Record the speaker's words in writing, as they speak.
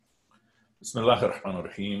بسم الله الرحمن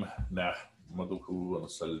الرحيم نحمده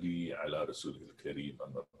ونصلي على رسوله الكريم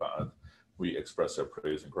أما بعد. We express our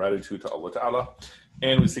praise and gratitude to Allah Ta'ala,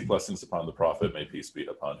 and we seek blessings upon the Prophet, may peace be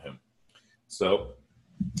upon him. So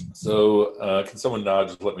can someone nod,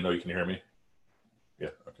 just let me know you can hear me? Yeah,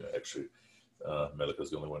 okay, actually, Melika's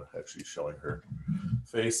the only one actually showing her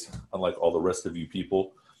face, unlike all the rest of you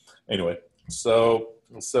people. Anyway, so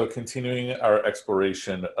continuing our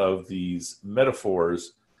exploration of these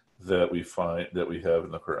metaphors that we have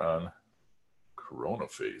in the Quran. Corona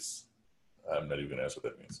face. I'm not even going to ask what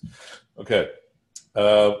that means. Okay.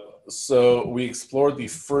 So we explored the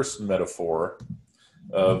first metaphor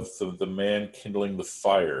of the man kindling the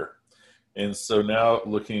fire. And so now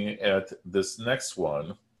looking at this next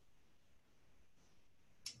one,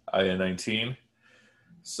 Ayah 19.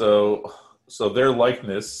 So their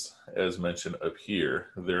likeness, as mentioned up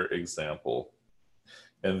here, their example.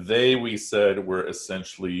 And they, we said, were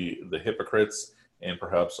essentially the hypocrites and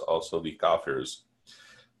perhaps also the kafirs.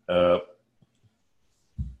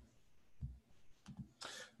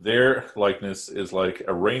 Their likeness is like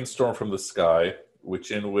a rainstorm from the sky,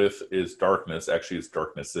 which in with is darkness. Actually, it's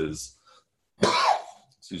darknesses.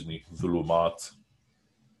 Zulumat.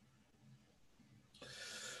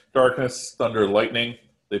 Darkness, thunder, lightning.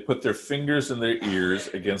 They put their fingers in their ears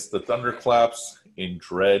against the thunderclaps in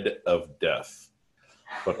dread of death.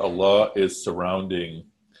 But Allah is surrounding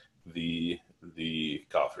the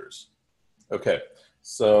kafirs. Okay,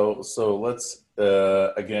 so let's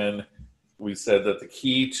again. We said that the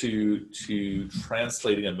key to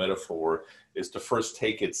translating a metaphor is to first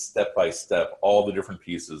take it step by step, all the different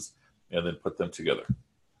pieces, and then put them together.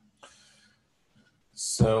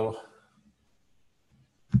 So,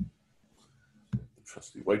 the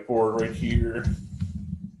trusty whiteboard right here.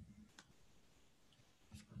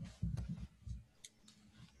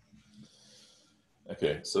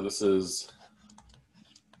 Okay, so this is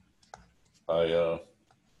Ayah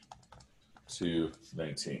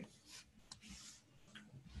 2:19.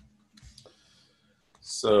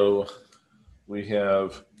 So we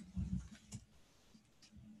have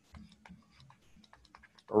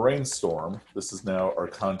a rainstorm. This is now our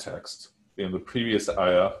context. In the previous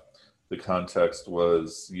ayah, the context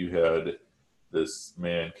was you had this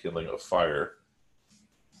man kindling a fire.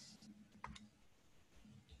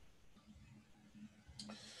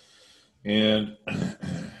 And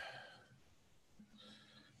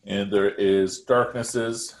there is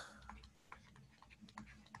darknesses.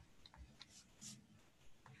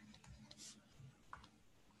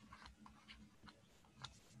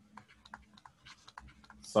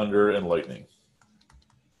 Thunder and lightning,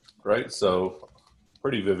 right? So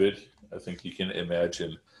pretty vivid. I think you can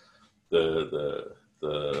imagine the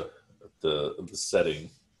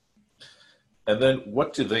setting. And then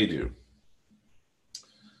what do?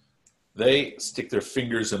 They stick their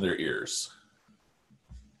fingers in their ears.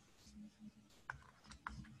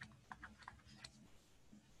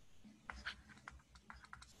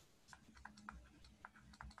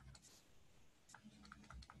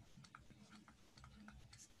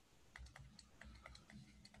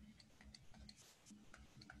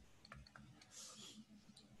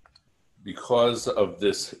 Because of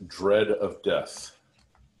this dread of death.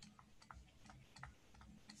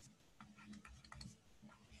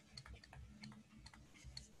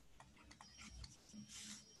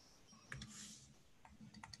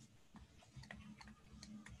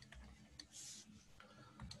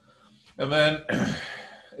 And then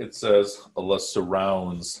it says Allah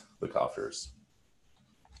surrounds the kafirs.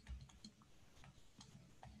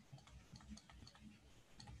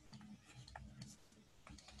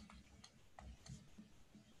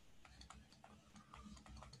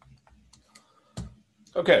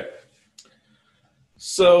 Okay,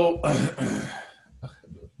 so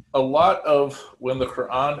a lot of when the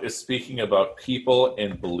Quran is speaking about people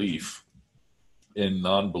in belief, in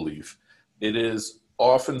non-belief, it is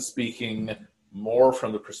often speaking more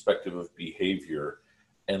from the perspective of behavior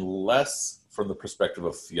and less from the perspective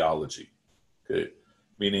of theology. Okay,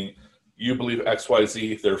 meaning you believe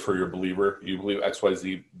XYZ, therefore you're a believer. You believe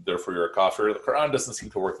XYZ, therefore you're a kafir. The Quran doesn't seem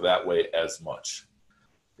to work that way as much.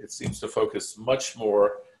 It seems to focus much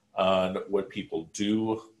more on what people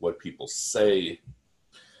do, what people say,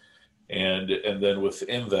 and then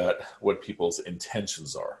within that, what people's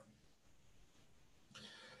intentions are.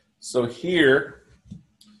 So here,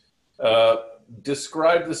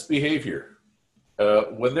 describe this behavior.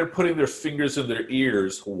 When they're putting their fingers in their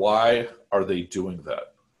ears, why are they doing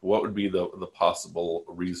that? What would be the possible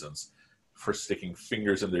reasons for sticking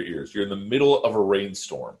fingers in their ears? You're in the middle of a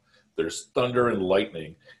rainstorm. There's thunder and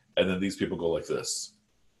lightning, and then these people go like this.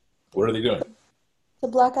 What are they doing? To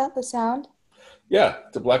block out the sound? Yeah,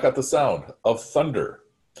 to black out the sound of thunder.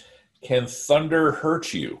 Can thunder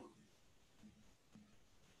hurt you?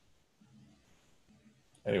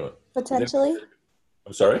 Anyway. Potentially?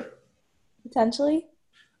 I'm sorry? Potentially?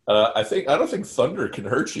 I don't think thunder can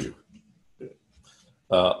hurt you.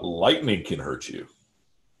 Lightning can hurt you.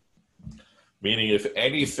 Meaning, if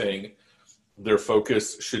anything, their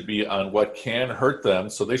focus should be on what can hurt them,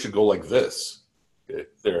 so they should go like this. Okay?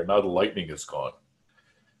 There, now the lightning is gone.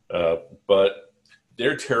 But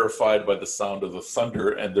they're terrified by the sound of the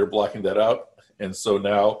thunder, and they're blocking that out. And so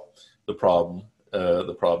now the problem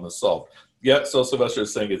is solved. Yeah, so Sylvester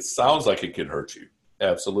is saying it sounds like it can hurt you.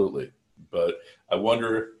 Absolutely. But I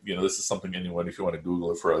wonder, this is something anyone, if you want to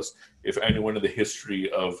Google it for us, if anyone in the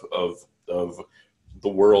history of the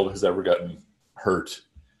world has ever gotten hurt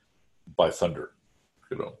by thunder.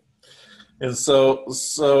 And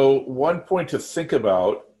so one point to think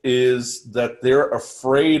about is that they're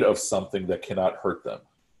afraid of something that cannot hurt them.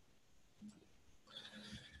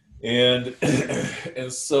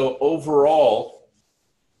 And so overall,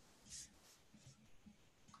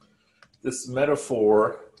 this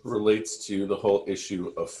metaphor relates to the whole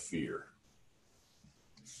issue of fear.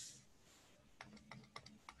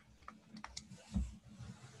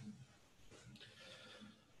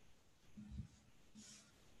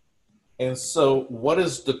 And so what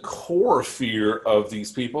is the core fear of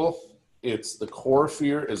these people? The core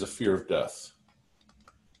fear is a fear of death.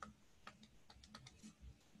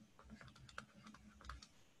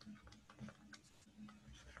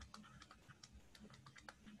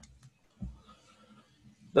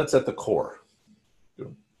 That's at the core.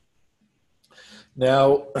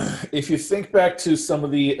 Now, if you think back to some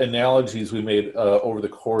of the analogies we made over the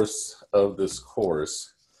course of this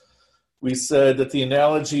course, we said that the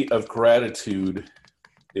analogy of gratitude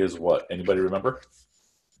is what? Anybody remember?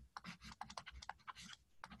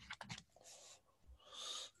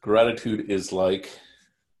 Gratitude is like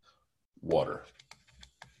water.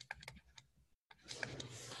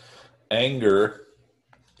 Anger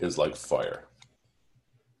is like fire.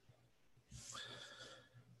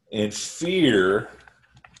 And fear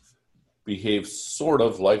behaves sort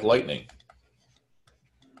of like lightning.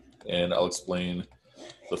 And I'll explain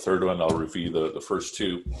the third one. I'll review the first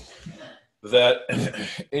two. That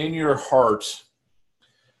in your heart,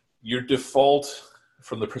 your default,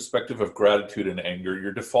 from the perspective of gratitude and anger,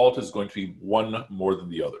 your default is going to be one more than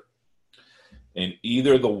the other. And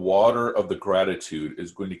either the water of the gratitude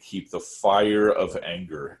is going to keep the fire of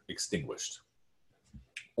anger extinguished,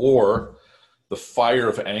 or the fire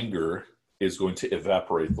of anger is going to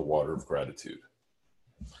evaporate the water of gratitude.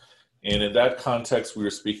 And in that context, we were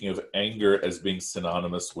speaking of anger as being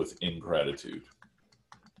synonymous with ingratitude.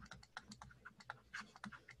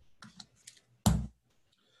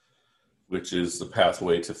 Which is the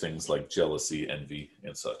pathway to things like jealousy, envy,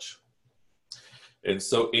 and such. And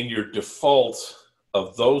so in your default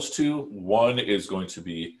of those two, one is going to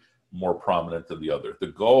be more prominent than the other. The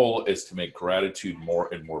goal is to make gratitude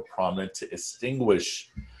more and more prominent to extinguish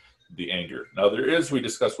the anger. Now we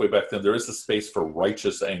discussed way back then, there is a space for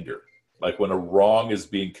righteous anger. Like when a wrong is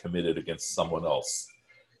being committed against someone else,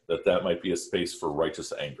 that might be a space for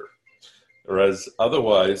righteous anger. Whereas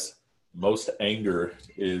otherwise, most anger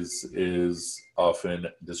is often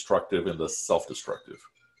destructive and thus self-destructive.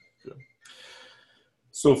 Okay.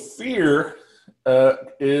 So fear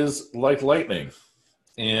is like lightning.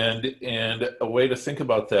 And a way to think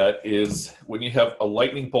about that is when you have a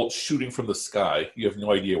lightning bolt shooting from the sky, you have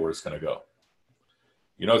no idea where it's going to go.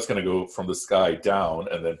 You know it's going to go from the sky down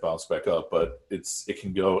and then bounce back up, but it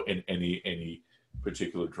can go in any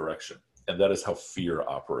particular direction. And that is how fear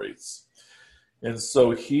operates. And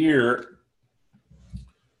so here,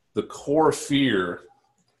 the core fear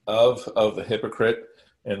of the hypocrite,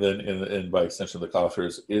 and then and by extension the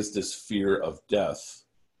kafirs, is this fear of death.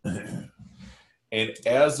 And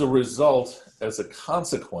as a result, as a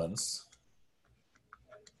consequence,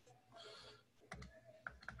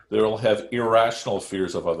 they will have irrational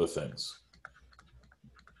fears of other things.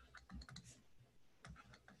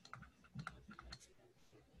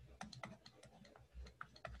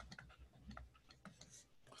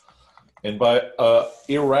 And by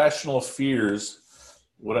irrational fears,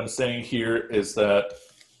 what I'm saying here is that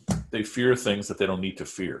they fear things that they don't need to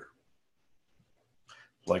fear,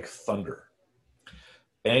 like thunder.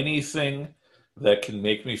 Anything that can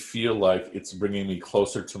make me feel like it's bringing me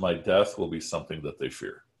closer to my death will be something that they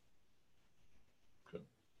fear. Okay.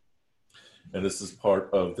 And this is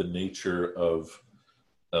part of the nature of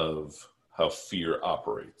how fear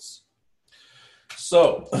operates.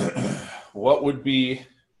 So, what would be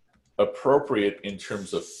appropriate in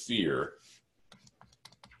terms of fear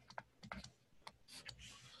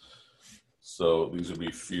So these would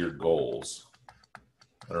be fear goals.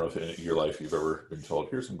 I don't know if in your life you've ever been told,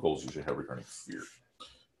 here's some goals you should have regarding fear.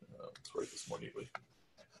 Let's write this more neatly.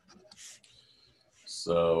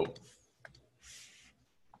 So,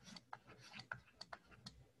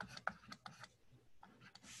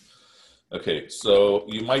 okay, so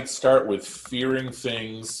you might start with fearing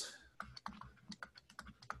things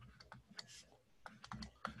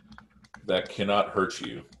that cannot hurt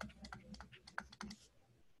you.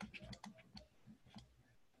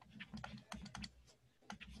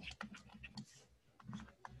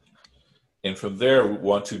 And from there, we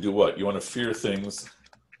want to do what? You want to fear things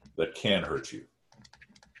that can hurt you.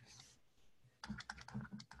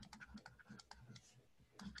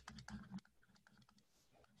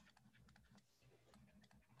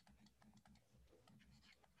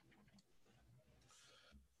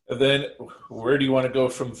 And then where do you want to go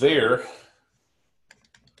from there?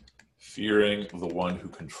 Fearing the one who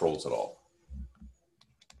controls it all.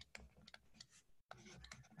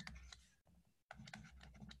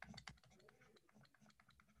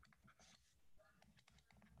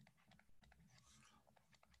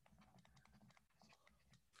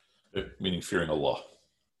 Meaning fearing Allah.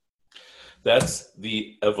 That's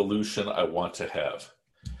the evolution I want to have.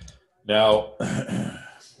 Now,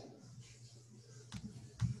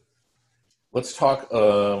 let's talk,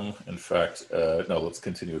 let's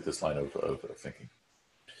continue with this line of thinking.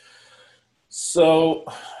 So,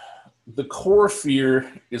 the core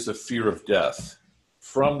fear is a fear of death.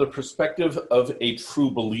 From the perspective of a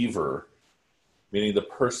true believer, meaning the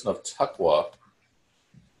person of taqwa,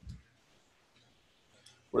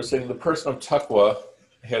 we're saying the person of taqwa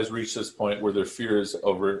has reached this point where their fears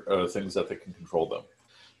over things that they can control them.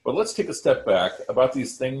 But let's take a step back about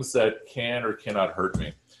these things that can or cannot hurt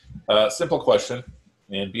me. Simple question,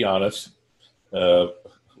 and be honest.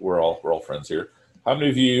 We're all friends here. How many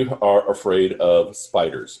of you are afraid of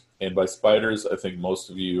spiders? And by spiders, I think most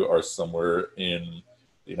of you are somewhere in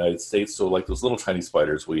the United States. So like those little tiny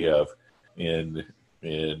spiders we have in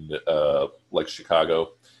like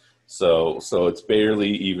Chicago. So it's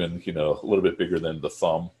barely even, a little bit bigger than the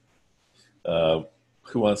thumb.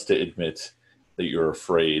 Who wants to admit that you're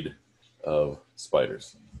afraid of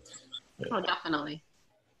spiders? Oh, definitely.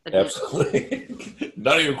 Absolutely.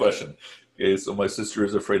 Not even a question. Okay, so my sister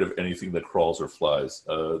is afraid of anything that crawls or flies.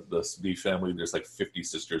 The family, there's like 50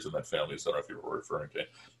 sisters in that family, so I don't know if you were referring to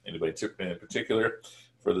anybody in particular.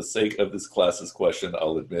 For the sake of this class's question,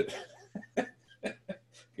 I'll admit.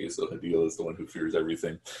 Okay, so Hadil is the one who fears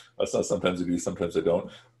everything. Asna, sometimes I do, sometimes I don't.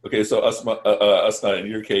 Okay, so Asna, in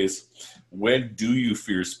your case, when do you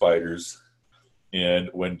fear spiders, and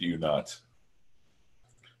when do you not?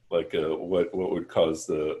 Like, what would cause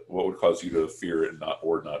you to fear and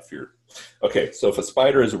not fear? Okay, so if a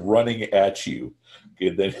spider is running at you, okay,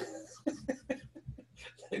 then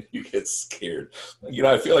you get scared.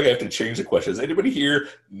 I feel like I have to change the question. Is anybody here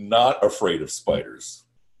not afraid of spiders?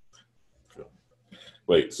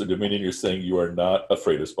 Wait, so Dominion, you're saying you are not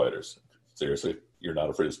afraid of spiders? Seriously? You're not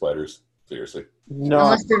afraid of spiders? Seriously? No.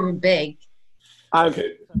 Unless they're big. I'm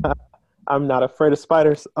not afraid of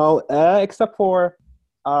spiders. Oh, except for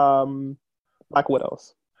black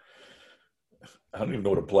widows. I don't even know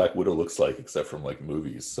what a black widow looks like except from like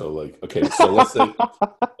movies. So like, okay, so let's say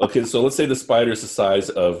the spider's the size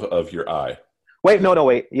of your eye. Wait.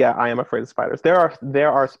 Yeah, I am afraid of spiders. There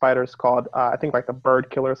are spiders called I think like the bird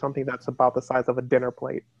killer or something that's about the size of a dinner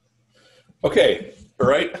plate. Okay, all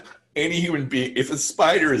right. Any human being, if a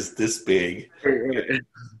spider is this big,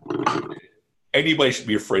 anybody should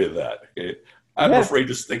be afraid of that. Okay, I'm afraid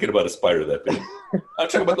just thinking about a spider that big. I'm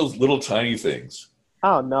talking about those little tiny things.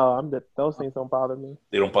 Oh no, those things don't bother me.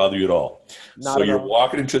 They don't bother you at all. Not so at you're all.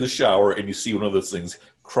 walking into the shower and you see one of those things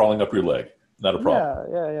crawling up your leg. Not a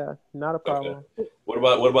problem. Yeah. Not a problem. Okay. What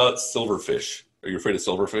about silverfish? Are you afraid of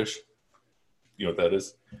silverfish? You know what that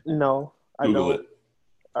is? No, I Google don't. it.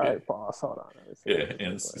 All right, pause. Hold on. Yeah,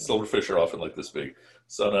 and silverfish are often like this big.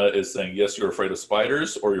 Sana is saying, yes, you're afraid of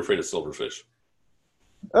spiders, or you're afraid of silverfish?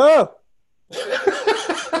 Oh!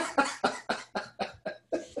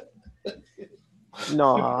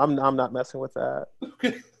 No, I'm not messing with that.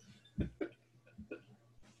 Okay.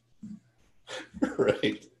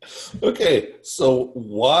 Right. Okay, so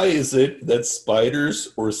why is it that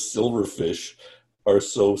spiders or silverfish are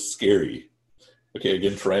so scary? Okay,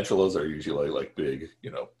 again, tarantulas are usually like big,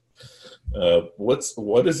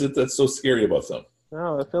 what is it that's so scary about them?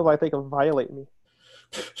 No, it feels like they can violate me.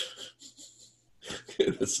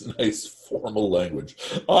 That's nice formal language.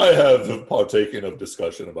 I have partaken of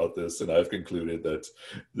discussion about this, and I've concluded that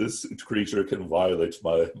this creature can violate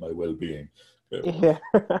my well-being. Okay.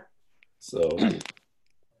 Yeah. So,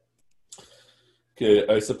 Okay,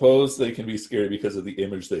 I suppose they can be scary because of the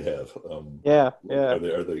image they have. Yeah.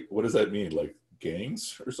 Are they? What does that mean? Like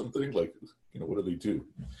gangs or something? Like, what do they do?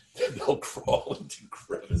 They'll crawl into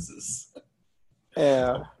crevices.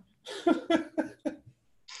 Yeah.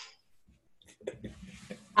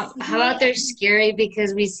 How about they're scary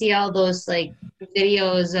because we see all those like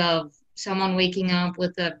videos of someone waking up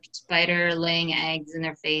with a spider laying eggs in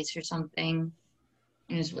their face or something,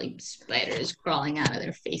 and there's like spiders crawling out of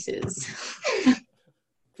their faces.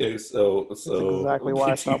 Okay, so exactly we'll why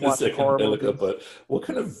I get to you stopped in a watching second, horror Elika, movies. but what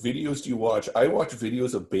kind of videos do you watch? I watch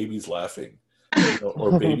videos of babies laughing,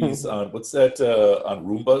 or babies on what's that on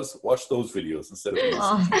Roombas? Watch those videos instead of these.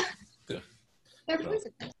 Oh. Yeah. They're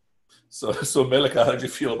poisonous. So Melika, how did you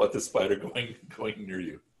feel about the spider going near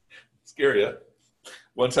you? Scary, yeah.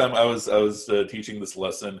 One time I was teaching this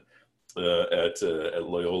lesson at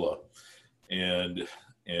Loyola, and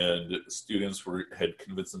students had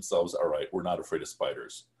convinced themselves, all right, we're not afraid of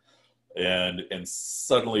spiders. And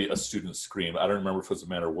suddenly a student screamed. I don't remember if it was a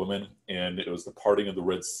man or woman, and it was the parting of the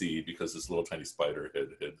Red Sea because this little tiny spider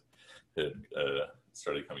had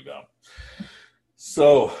started coming down.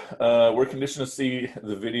 So we're conditioned to see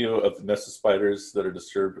the video of the nest of spiders that are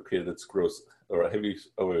disturbed. Okay, that's gross. Or have you?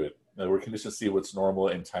 Oh wait. We're conditioned to see what's normal,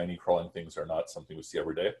 and tiny crawling things are not something we see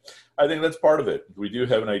every day. I think that's part of it. We do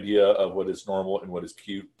have an idea of what is normal and what is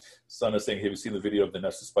cute. Son is saying, have you seen the video of the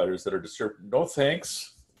nest of spiders that are disturbed? No,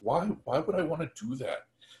 thanks. Why would I want to do that?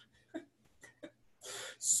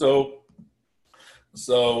 So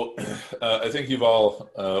I think you've all,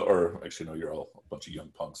 or actually no, you're all a bunch of young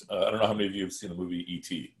punks. I don't know how many of you have seen the movie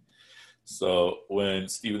E.T. So when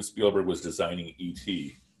Steven Spielberg was designing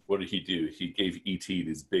E.T., what did he do? He gave E.T.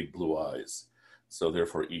 these big blue eyes. So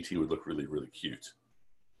therefore E.T. would look really, really cute.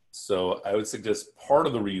 So I would suggest part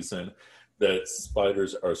of the reason that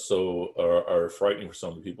spiders are frightening for so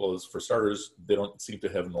many people is, for starters, they don't seem to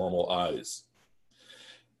have normal eyes.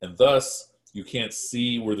 And thus, you can't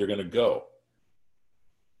see where they're going to go.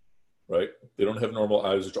 Right? They don't have normal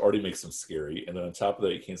eyes, which already makes them scary. And then on top of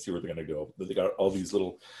that, you can't see where they're going to go. But they got all these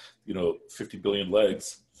little, 50 billion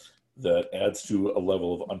legs that adds to a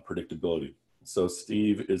level of unpredictability. So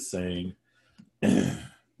Steve is saying,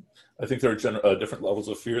 I think there are different levels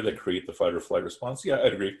of fear that create the fight or flight response. Yeah,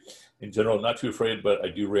 I'd agree. In general, not too afraid, but I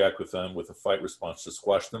do react with them with a fight response to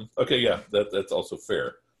squash them. Okay, yeah, that's also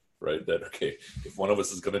fair, right? That, okay, if one of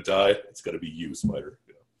us is going to die, it's going to be you, spider.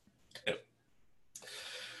 Yeah.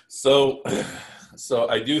 So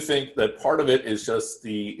I do think that part of it is just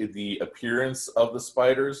the appearance of the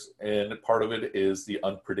spiders, and part of it is the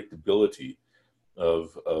unpredictability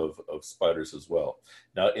of spiders as well.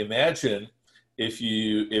 Now imagine if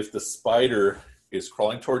the spider is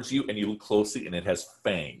crawling towards you and you look closely and it has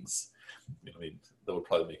fangs. That would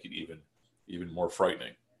probably make it even more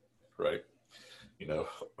frightening, right?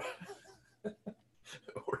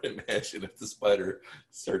 Or imagine if the spider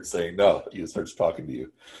starts saying no, he starts talking to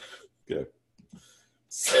you. Okay.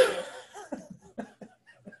 So, I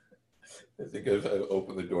think I've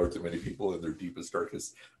opened the door to many people in their deepest,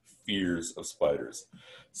 darkest fears of spiders.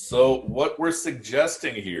 So what we're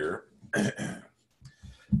suggesting here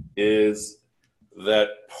is that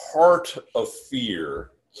part of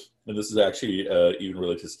fear, and this is actually even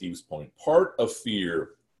related to Steve's point, part of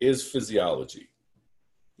fear is physiology.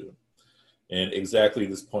 And exactly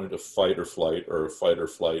this point of fight or flight, or fight,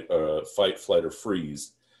 flight, or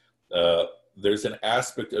freeze, there's an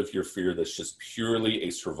aspect of your fear that's just purely a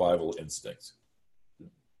survival instinct.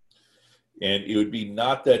 And it would be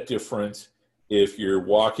not that different if you're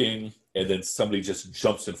walking and then somebody just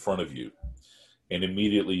jumps in front of you and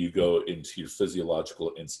immediately you go into your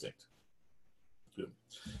physiological instinct.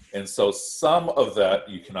 And so some of that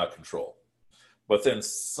you cannot control. But then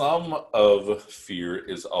some of fear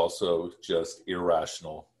is also just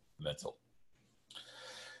irrational mental.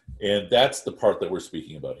 And that's the part that we're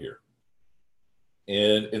speaking about here.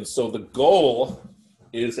 And so the goal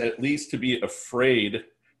is at least to be afraid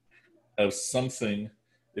of something.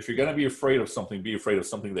 If you're going to be afraid of something, be afraid of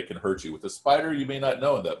something that can hurt you. With a spider, you may not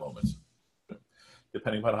know in that moment,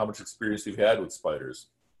 depending on how much experience you've had with spiders.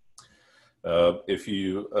 I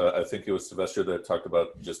think it was Sylvester that talked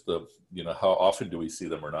about just how often do we see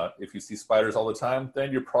them or not. If you see spiders all the time,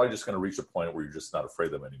 then you're probably just going to reach a point where you're just not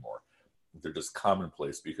afraid of them anymore. They're just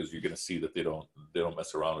commonplace because you're going to see that they don't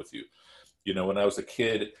mess around with you. When I was a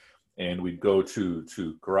kid and we'd go to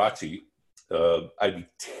Karachi, I'd be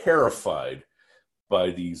terrified by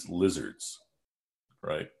these lizards,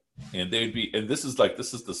 right? And this is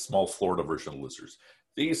the small Florida version of lizards.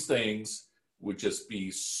 These things would just be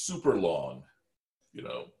super long,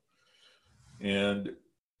 and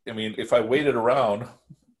I mean, if I waited around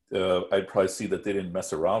I'd probably see that they didn't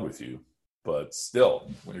mess around with you. But still,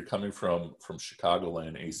 when you're coming from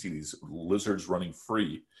Chicagoland and you see these lizards running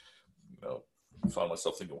free, I found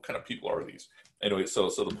myself thinking, what kind of people are these? Anyway, so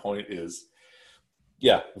the point is,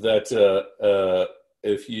 that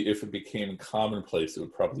if it became commonplace, it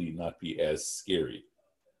would probably not be as scary.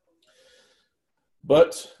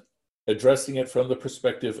 But addressing it from the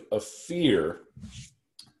perspective of fear,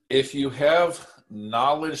 if you have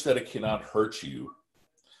knowledge that it cannot hurt you,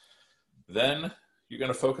 then you're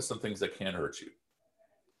going to focus on things that can hurt you.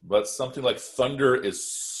 But something like thunder is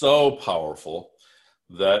so powerful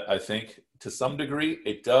that I think to some degree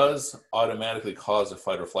it does automatically cause a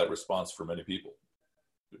fight or flight response for many people.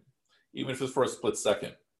 Even if it's for a split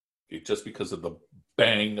second, just because of the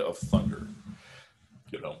bang of thunder,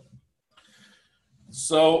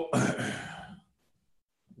 So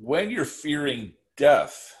when you're fearing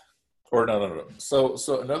death, or no.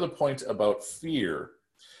 So another point about fear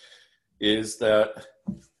is that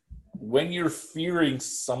when you're fearing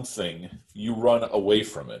something, you run away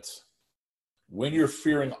from it. When you're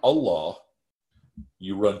fearing Allah,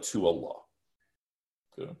 you run to Allah.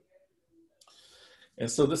 Okay. And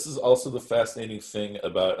so this is also the fascinating thing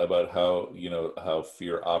about how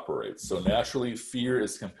fear operates. So naturally, fear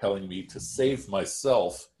is compelling me to save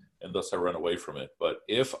myself, and thus I run away from it. But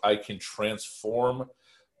if I can transform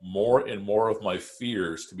more and more of my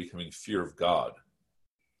fears to becoming fear of God,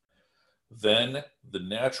 then the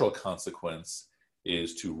natural consequence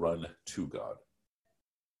is to run to God.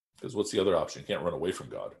 Because what's the other option? You can't run away from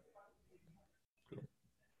God.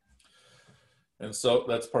 And so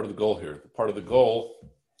that's part of the goal here. Part of the goal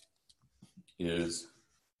is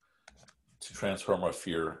to transform our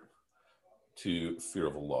fear to fear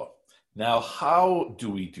of Allah. Now, how do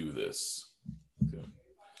we do this? Okay.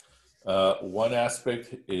 One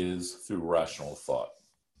aspect is through rational thought.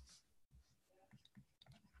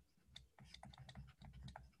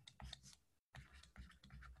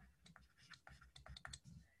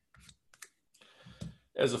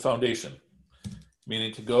 As a foundation,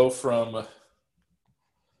 meaning to go from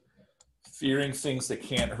fearing things that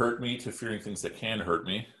can't hurt me to fearing things that can hurt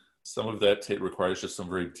me. Some of that requires just some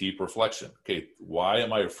very deep reflection. Okay, why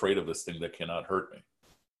am I afraid of this thing that cannot hurt me?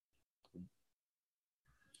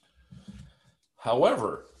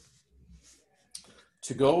 However,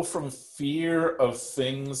 to go from fear of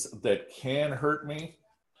things that can hurt me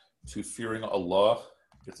to fearing Allah,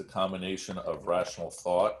 it's a combination of rational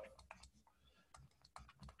thought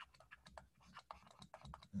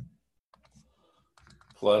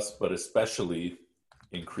plus, but especially,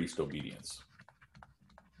 increased obedience.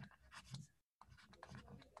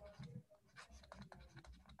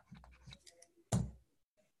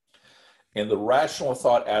 And the rational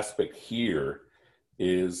thought aspect here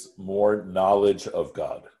is more knowledge of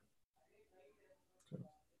God.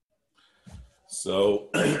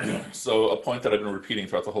 So, a point that I've been repeating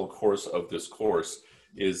throughout the whole course of this course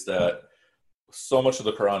is that so much of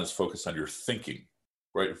the Quran is focused on your thinking.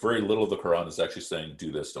 Right, very little of the Quran is actually saying,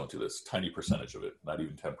 do this, don't do this. Tiny percentage of it, not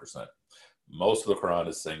even 10%. Most of the Quran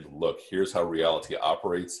is saying, look, here's how reality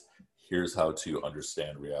operates. Here's how to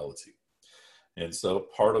understand reality. And so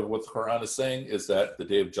part of what the Quran is saying is that the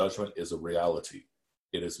Day of Judgment is a reality.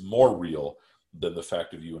 It is more real than the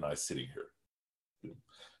fact of you and I sitting here.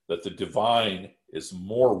 That the divine is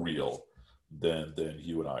more real than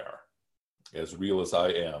you and I are. As real as I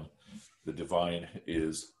am, the divine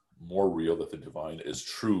is more real, that the divine is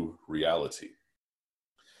true reality.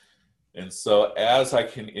 And so as I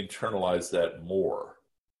can internalize that more,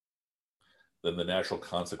 then the natural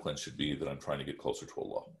consequence should be that I'm trying to get closer to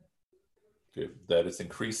Allah. Okay? That is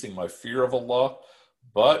increasing my fear of Allah,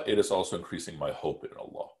 but it is also increasing my hope in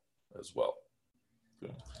Allah as well.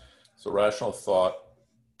 Okay? So rational thought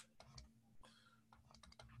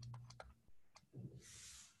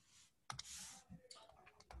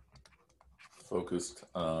focused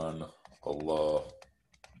on Allah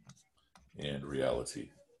and reality.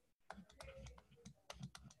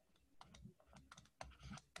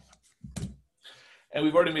 And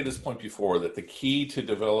we've already made this point before, that the key to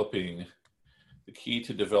developing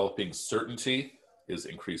certainty is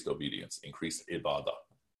increased obedience, increased ibadah.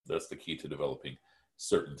 That's the key to developing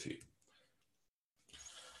certainty.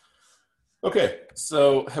 Okay,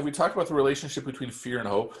 so have we talked about the relationship between fear and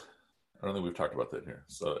hope? I don't think we've talked about that here.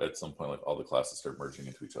 So at some point, like all the classes start merging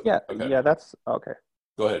into each other. Yeah, okay. Yeah, that's okay.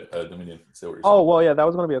 Go ahead, Dominion. Say what you're saying. Oh, well, yeah, that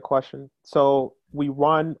was going to be a question. So we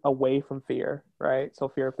run away from fear, right? So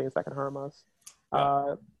fear of things that can harm us.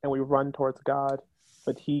 Yeah. And we run towards God,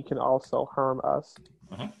 but he can also harm us.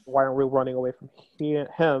 Mm-hmm. Why aren't we running away from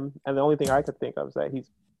him? And the only thing I could think of is that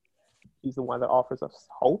he's the one that offers us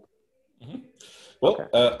hope. Well,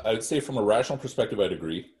 I'd say from a rational perspective, I'd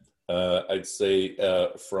agree. I'd say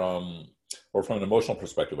from an emotional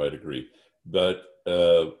perspective, I'd agree. But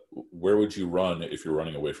where would you run if you're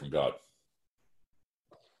running away from God?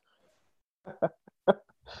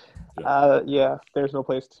 Yeah, there's no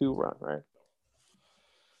place to run, right?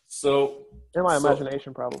 So In my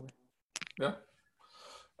imagination, probably. Yeah.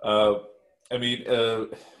 I mean,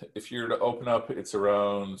 if you're to open up, it's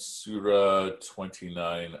around Surah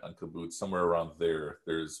 29, Ankabut, somewhere around there.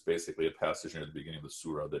 There's basically a passage near the beginning of the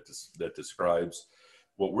Surah that describes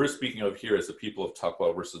what we're speaking of here as the people of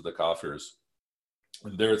Taqwa versus the Kafirs.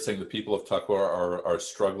 And there it's saying the people of Taqwa are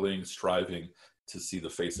struggling, striving to see the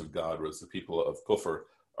face of God, whereas the people of Kufr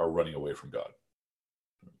are running away from God.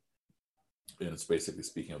 And it's basically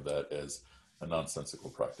speaking of that as a nonsensical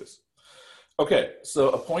practice. Okay, so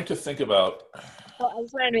a point to think about. Well, I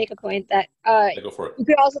just wanted to make a point that Go for it. you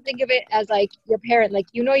could also think of it as like your parent, like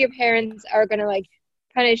your parents are gonna like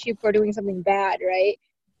punish you for doing something bad, right?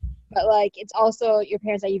 But like it's also your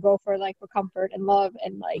parents that you go for like for comfort and love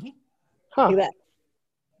and like like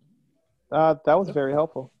that. That was very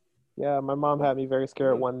helpful. Yeah, my mom had me very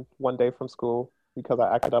scared one day from school because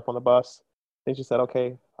I acted up on the bus. And she said,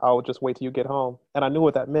 "Okay, I'll just wait till you get home." And I knew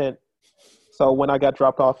what that meant. So when I got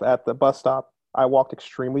dropped off at the bus stop, I walked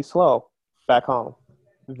extremely slow back home.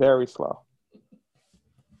 Very slow.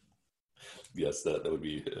 Yes, that would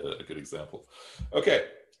be a good example. Okay,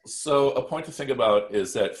 so a point to think about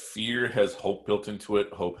is that fear has hope built into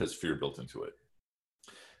it. Hope has fear built into it.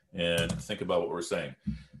 And think about what we're saying.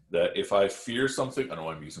 That if I fear something, I don't know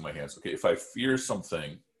why I'm using my hands. Okay, if I fear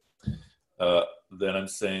something, then I'm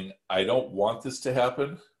saying, I don't want this to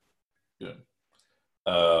happen. Good.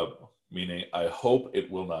 Meaning, I hope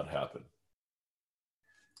it will not happen.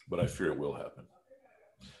 But I fear it will happen.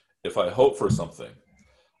 If I hope for something,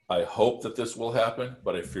 I hope that this will happen,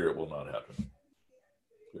 but I fear it will not happen.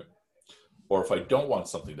 Good. Or if I don't want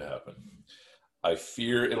something to happen, I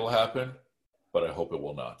fear it'll happen, but I hope it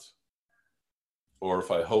will not. Or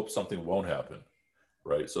if I hope something won't happen,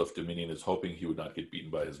 right? So if Dominion is hoping he would not get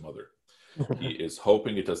beaten by his mother, he is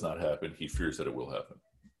hoping it does not happen. He fears that it will happen.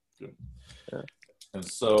 Good. Yeah. And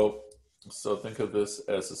so think of this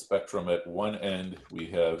as a spectrum. At one end, we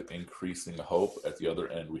have increasing hope. At the other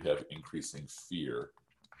end, we have increasing fear.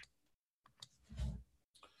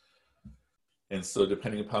 And so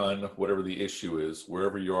depending upon whatever the issue is,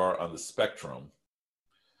 wherever you are on the spectrum,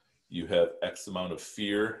 you have X amount of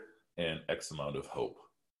fear and X amount of hope.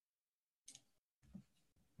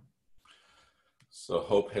 So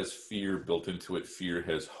hope has fear built into it. Fear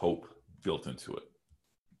has hope built into it.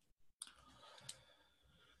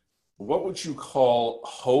 What would you call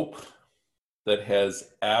hope that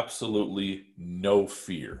has absolutely no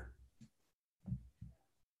fear?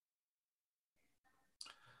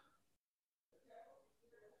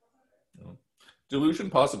 Delusion,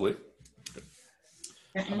 possibly.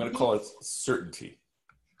 I'm going to call it certainty.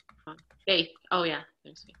 Faith. Oh, yeah.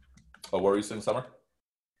 There's faith. Oh, what were you saying, Summer?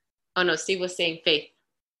 Oh, no. Steve was saying faith.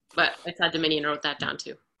 But I thought Dominion wrote that down,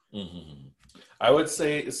 too. Mm-hmm. I would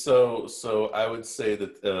say so. So I would say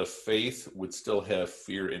that faith would still have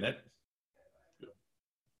fear in it,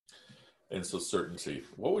 and so certainty.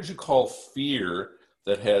 What would you call fear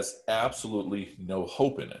that has absolutely no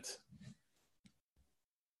hope in it?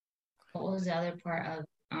 What was the other part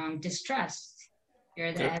of distrust?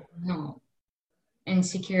 Fear that has no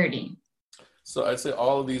insecurity. So I'd say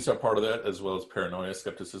all of these are part of that, as well as paranoia,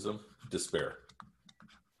 skepticism, despair.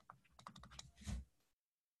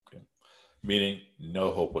 Meaning no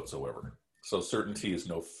hope whatsoever. So certainty is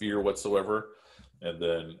no fear whatsoever, and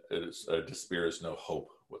then despair is no hope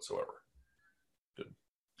whatsoever. Good.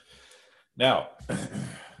 Now,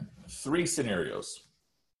 3 scenarios.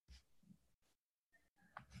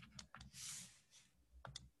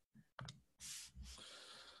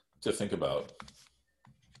 To think about.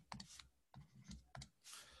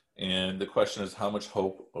 And the question is, how much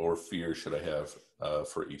hope or fear should I have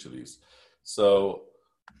for each of these? So,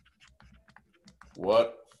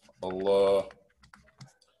 what Allah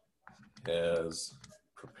has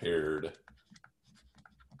prepared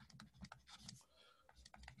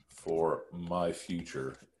for my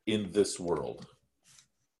future in this world.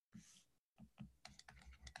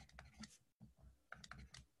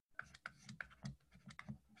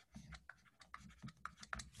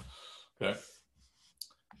 Okay.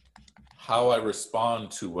 How I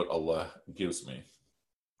respond to what Allah gives me.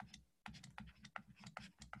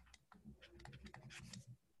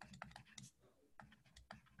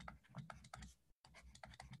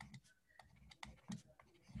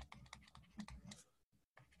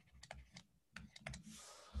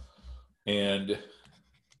 And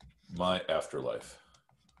my afterlife.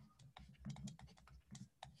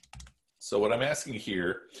 So what I'm asking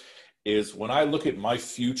here is, when I look at my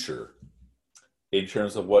future in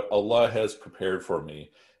terms of what Allah has prepared for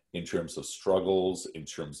me, in terms of struggles, in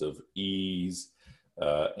terms of ease,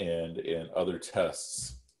 and other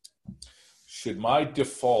tests, should my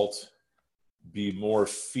default be more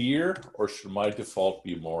fear, or should my default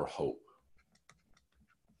be more hope?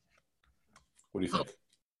 What do you think?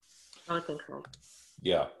 I would think so.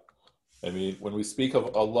 Yeah. I mean, when we speak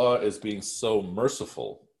of Allah as being so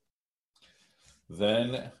merciful,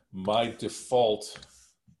 then my default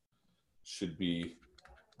should be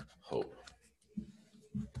hope.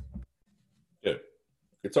 Okay.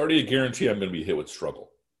 It's already a guarantee I'm going to be hit with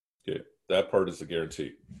struggle. Okay. That part is a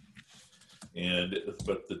guarantee.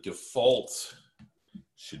 But the default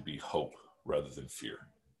should be hope rather than fear.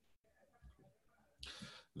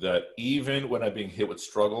 That even when I'm being hit with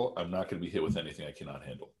struggle, I'm not going to be hit with anything I cannot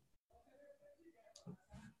handle.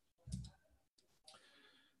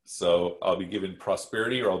 So I'll be given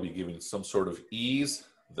prosperity, or I'll be given some sort of ease.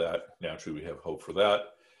 That naturally we have hope for that.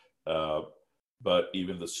 But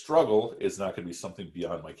even the struggle is not going to be something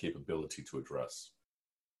beyond my capability to address.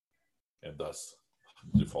 And thus,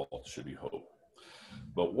 default should be hope.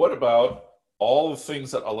 But what about all the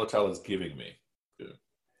things that Allah Ta'ala is giving me?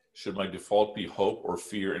 Should my default be hope or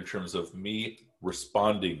fear in terms of me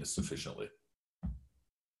responding sufficiently?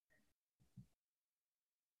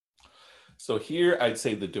 So here I'd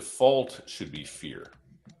say the default should be fear.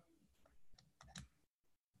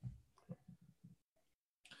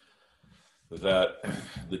 That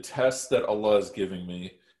the test that Allah is giving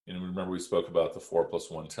me, and remember we spoke about the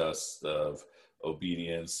 4+1 test of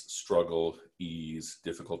obedience, struggle, ease,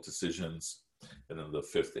 difficult decisions, and then the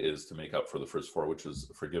fifth is to make up for the first four, which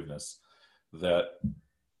is forgiveness. That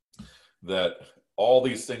all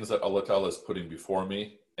these things that Allah Ta'ala is putting before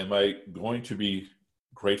me, am I going to be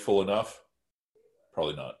grateful enough?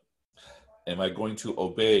 Probably not. Am I going to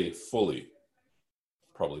obey fully?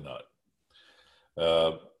 Probably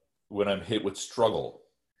not. When I'm hit with struggle,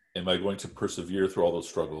 am I going to persevere through all those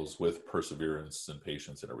struggles with perseverance and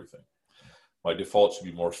patience and everything? My default should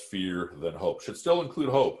be more fear than hope. Should still include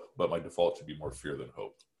hope, but my default should be more fear than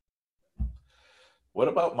hope. What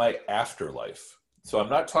about my afterlife? So I'm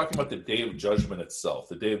not talking about the day of judgment itself.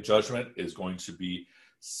 The day of judgment is going to be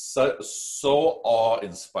so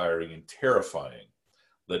awe-inspiring and terrifying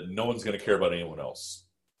that no one's going to care about anyone else.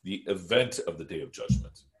 The event of the day of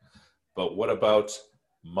judgment. But what about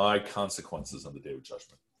my consequences on the day of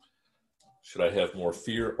judgment? Should I have more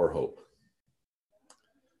fear or hope?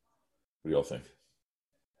 What do you all think?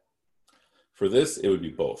 For this, it would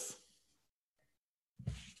be both.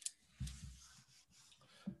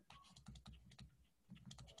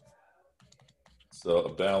 So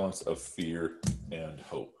a balance of fear and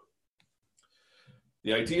hope.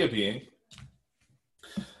 The idea being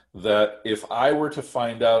that if I were to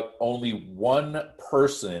find out only one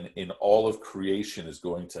person in all of creation is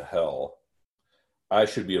going to hell, I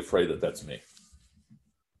should be afraid that that's me.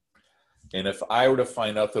 And if I were to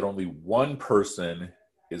find out that only one person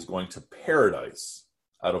is going to paradise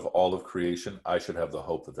out of all of creation, I should have the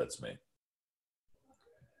hope that that's me.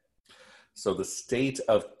 So the state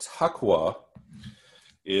of taqwa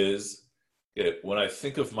is, when I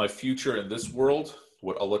think of my future in this world,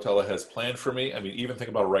 what Allah Ta'ala has planned for me. I mean, even think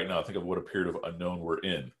about it right now. Think of what a period of unknown we're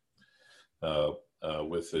in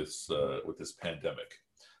with this pandemic.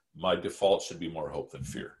 My default should be more hope than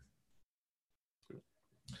fear.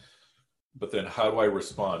 But then how do I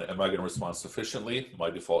respond? Am I going to respond sufficiently? My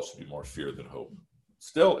default should be more fear than hope.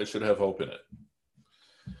 Still, it should have hope in it.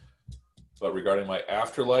 But regarding my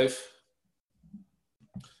afterlife,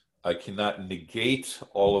 I cannot negate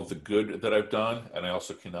all of the good that I've done, and I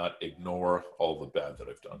also cannot ignore all the bad that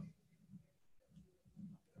I've done.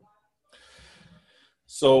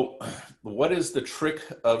 So what is the trick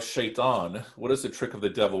of shaitan? What is the trick of the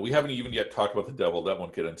devil? We haven't even yet talked about the devil. That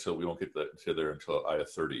won't get until, we won't get to there until ayah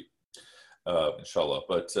 30, inshallah.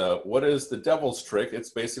 But what is the devil's trick?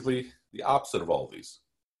 It's basically the opposite of all of these.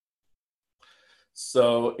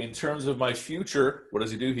 So in terms of my future, what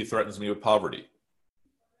does he do? He threatens me with poverty.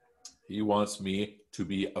 He wants me to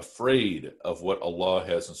be afraid of what Allah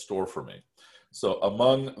has in store for me. So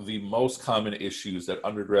among the most common issues that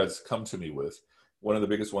undergrads come to me with, one of the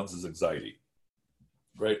biggest ones is anxiety,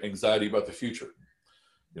 right? Anxiety about the future.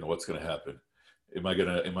 You know, what's going to happen? Am I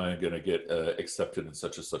gonna get accepted in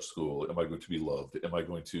such and such school? Am I going to be loved? Am I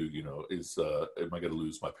going to, you know, am I going to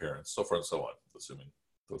lose my parents? So forth and so on, assuming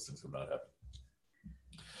those things have not happened.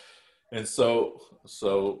 And so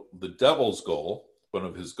the devil's goal, one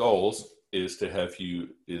of his goals, is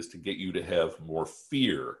to get you to have more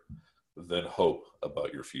fear than hope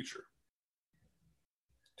about your future,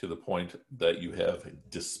 to the point that you have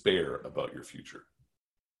despair about your future.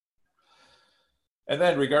 And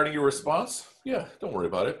then regarding your response, yeah, don't worry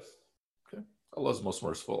about it. Okay. Allah's most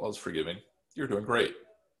merciful, Allah's forgiving. You're doing great.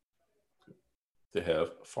 To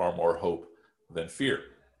have far more hope than fear.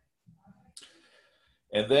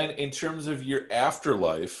 And then in terms of your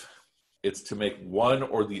afterlife, it's to make one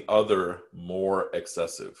or the other more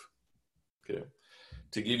excessive. Okay.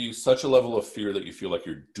 To give you such a level of fear that you feel like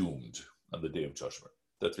you're doomed on the day of judgment,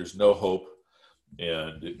 that there's no hope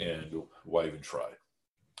and why even try?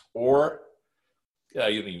 Or, yeah,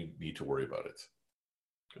 you don't even need to worry about it.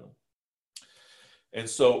 Okay. And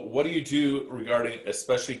so what do you do regarding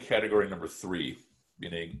especially category number 3,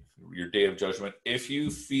 meaning your day of judgment? If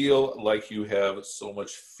you feel like you have so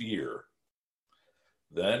much fear,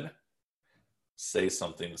 then say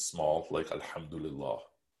something small like Alhamdulillah,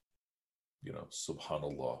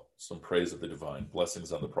 Subhanallah, some praise of the divine,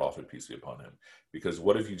 blessings on the Prophet, peace be upon him. Because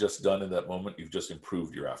what have you just done in that moment? You've just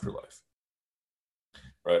improved your afterlife.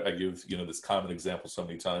 Right? I give this common example so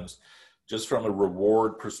many times. Just from a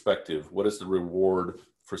reward perspective, what is the reward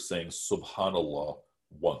for saying Subhanallah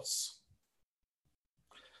once?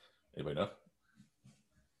 Anybody know?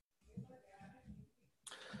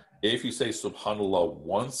 If you say Subhanallah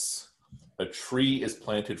once, a tree is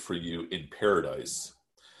planted for you in paradise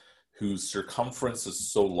whose circumference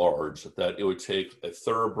is so large that it would take a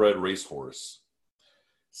thoroughbred racehorse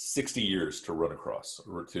 60 years to run across,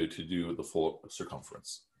 or to do the full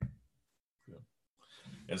circumference. Yeah.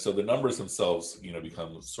 And so the numbers themselves,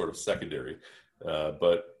 become sort of secondary.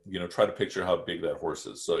 But, try to picture how big that horse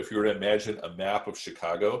is. So if you were to imagine a map of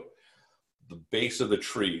Chicago, the base of the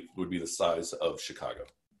tree would be the size of Chicago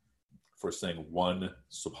for saying one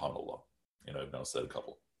Subhanallah. And I've now said a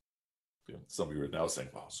couple. Some of you are now saying,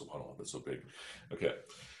 wow, Subhanallah, that's so big. Okay.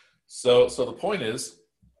 So the point is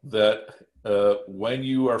that when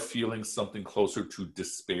you are feeling something closer to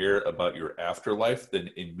despair about your afterlife, then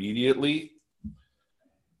immediately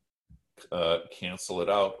cancel it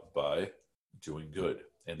out by doing good.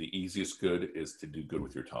 And the easiest good is to do good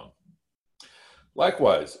with your tongue.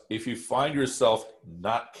 Likewise, if you find yourself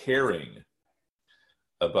not caring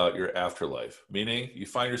about your afterlife, meaning you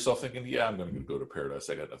find yourself thinking, yeah, I'm going to go to paradise,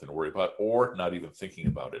 I got nothing to worry about, or not even thinking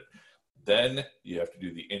about it, then you have to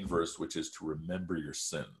do the inverse, which is to remember your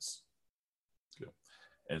sins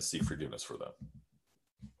and seek forgiveness for them.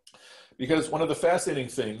 Because one of the fascinating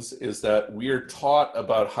things is that we are taught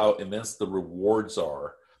about how immense the rewards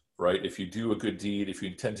are, right? If you do a good deed, if you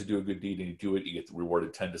intend to do a good deed and you do it, you get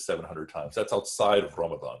rewarded 10 to 700 times. That's outside of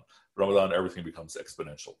Ramadan. Ramadan, everything becomes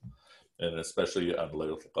exponential. And especially on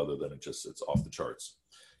Laylatul Qadr, then it's off the charts.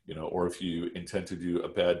 Or if you intend to do a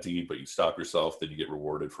bad deed, but you stop yourself, then you get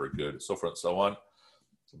rewarded for a good, so forth and so on.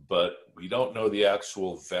 But we don't know the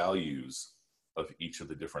actual values of each of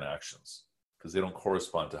the different actions because they don't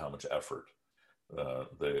correspond to how much effort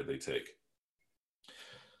they take.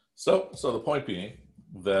 So the point being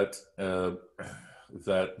that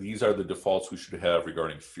that these are the defaults we should have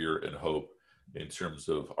regarding fear and hope in terms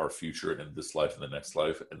of our future in this life and the next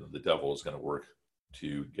life, and then the devil is going to work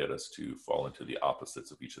to get us to fall into the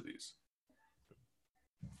opposites of each of these.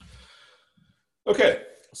 Okay,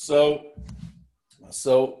 so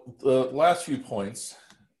the last few points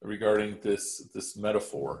regarding this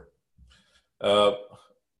metaphor.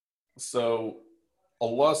 So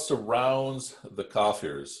Allah surrounds the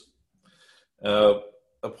kafirs.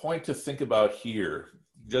 A point to think about here,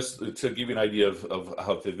 just to give you an idea of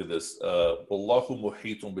how vivid this, Wallahu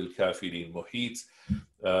muhitun bil kafirin. Muhit,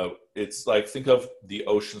 it's like, think of the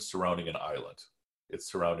ocean surrounding an island.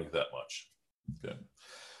 It's surrounding that much. Okay.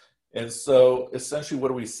 And so essentially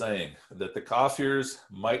what are we saying? That the kafirs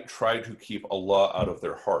might try to keep Allah out of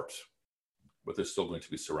their heart, but they're still going to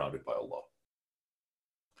be surrounded by Allah.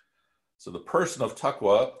 So the person of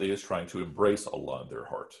taqwa is trying to embrace Allah in their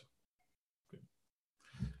heart. Okay.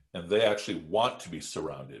 And they actually want to be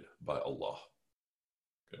surrounded by Allah.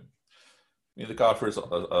 Okay. The kafirs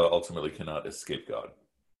ultimately cannot escape God,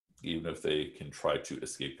 even if they can try to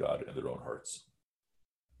escape God in their own hearts.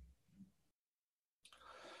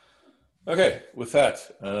 Okay, with that,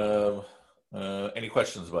 any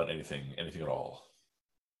questions about anything at all?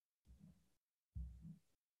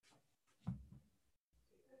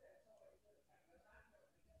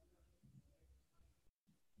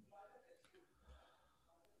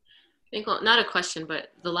 I think, well, not a question, but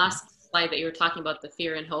the last slide that you were talking about, the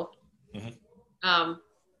fear and hope. Mm-hmm.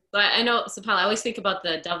 But I know, subhanAllah, I always think about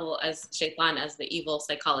the devil as shaitan, as the evil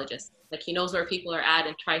psychologist. Like, he knows where people are at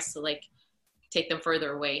and tries to, like, take them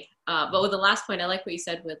further away. But with the last point, I like what you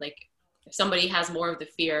said with like, if somebody has more of the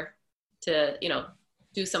fear to,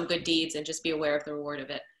 do some good deeds and just be aware of the reward of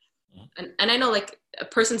it. And I know like a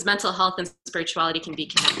person's mental health and spirituality can be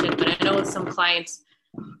connected, but I know with some clients,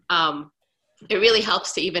 it really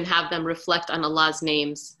helps to even have them reflect on Allah's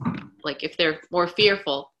names. Like if they're more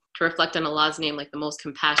fearful, to reflect on Allah's name, like the most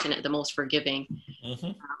compassionate, the most forgiving,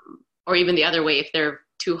 or even the other way, if they're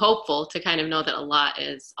too hopeful, to kind of know that Allah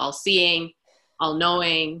is all-seeing,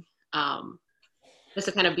 all-knowing, just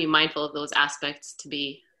to kind of be mindful of those aspects to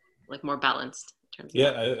be like more balanced in terms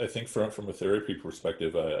of I think from a therapy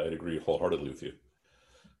perspective, I'd agree wholeheartedly with you.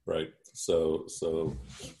 Right. So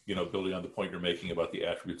building on the point you're making about the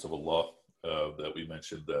attributes of Allah, that we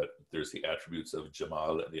mentioned, that there's the attributes of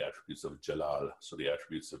Jamal and the attributes of Jalal. So the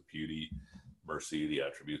attributes of beauty, mercy, the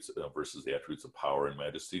attributes versus the attributes of power and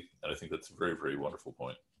majesty. And I think that's a very, very wonderful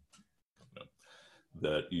point.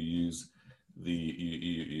 That you use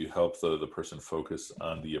you help the person focus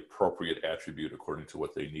on the appropriate attribute according to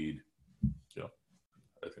what they need.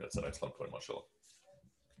 I think that's an excellent point, mashallah.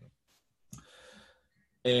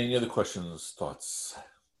 Any other questions, thoughts?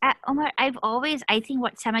 Omar, I think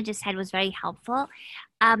what Sama just said was very helpful.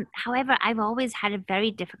 However, I've always had a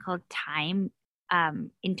very difficult time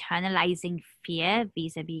internalizing fear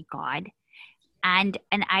vis-a-vis God. And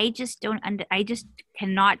I just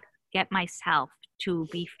cannot get myself to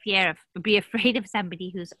be afraid of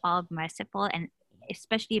somebody who's all merciful, and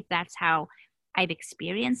especially if that's how I've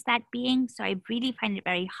experienced that being. So I really find it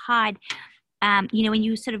very hard, when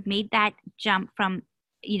you sort of made that jump from,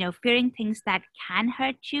 fearing things that can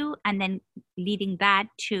hurt you, and then leading that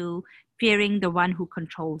to fearing the one who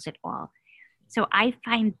controls it all. So I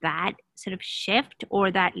find that sort of shift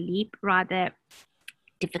or that leap rather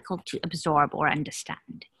difficult to absorb or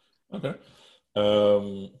understand. Okay.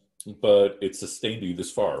 But it sustained you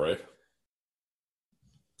this far, right?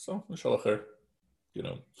 So, inshallah khair.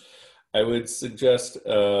 I would suggest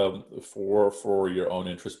for your own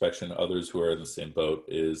introspection, others who are in the same boat,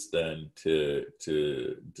 is then to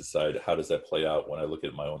decide, how does that play out when I look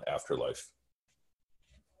at my own afterlife?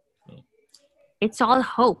 It's all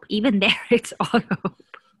hope. Even there, it's all hope.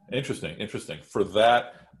 Interesting. For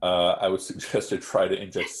that, I would suggest to try to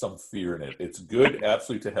inject some fear in it. It's good,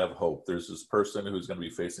 absolutely, to have hope. There's this person who's going to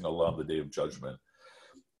be facing Allah on the Day of Judgment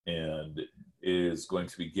and is going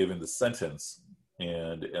to be given the sentence.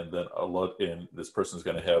 And then Allah, and this person's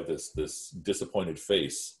going to have this disappointed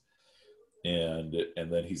face, and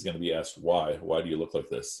then he's going to be asked, why do you look like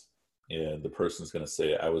this? And the person's going to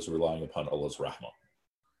say, I was relying upon Allah's rahmah.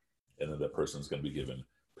 And then that person's going to be given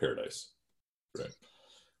paradise, right?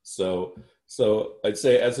 So I'd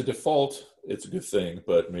say as a default, it's a good thing,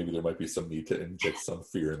 but maybe there might be some need to inject some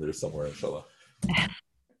fear in there somewhere, inshallah.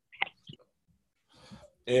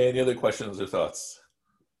 Any other questions or thoughts?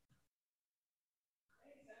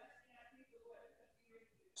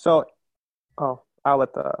 So, I'll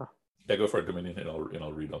let the... Yeah, go for it, Dominion, and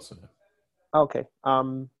I'll read also. Okay.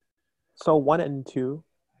 So 1 and 2,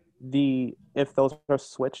 if those are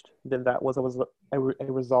switched, then that was a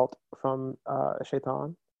result from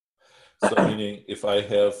shaitan. So meaning, if I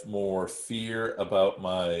have more fear about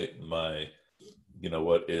my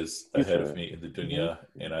what is ahead of me in the dunya,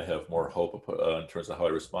 and I have more hope in terms of how I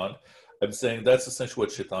respond, I'm saying that's essentially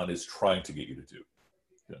what shaitan is trying to get you to do.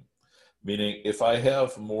 Meaning, if I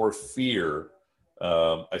have more fear,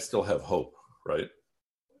 I still have hope, right?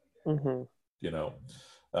 Mm-hmm.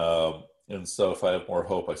 And so if I have more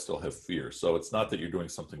hope, I still have fear. So it's not that you're doing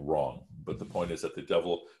something wrong, but the point is that the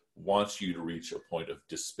devil wants you to reach a point of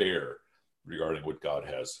despair regarding what God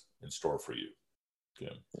has in store for you.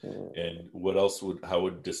 Okay? And how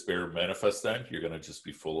would despair manifest then? You're going to just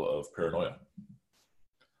be full of paranoia.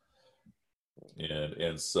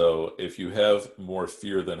 And so if you have more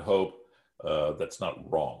fear than hope, that's not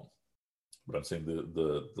wrong. But I'm saying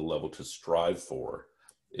the level to strive for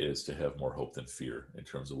is to have more hope than fear in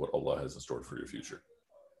terms of what Allah has in store for your future.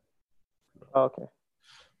 Okay.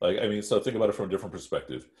 So think about it from a different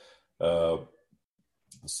perspective. It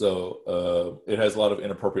has a lot of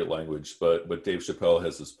inappropriate language, but Dave Chappelle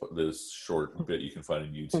has this short bit you can find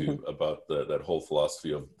on YouTube about that whole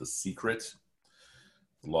philosophy of the secret,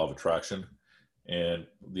 the law of attraction. And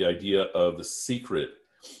the idea of the secret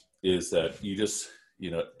is that you just,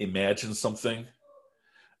 imagine something,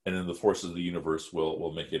 and then the forces of the universe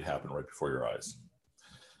will make it happen right before your eyes.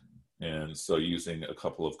 And so using a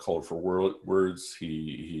couple of colorful words,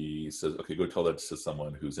 he says, okay, go tell that to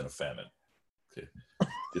someone who's in a famine. Okay.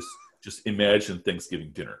 Just imagine Thanksgiving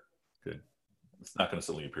dinner. Okay. It's not going to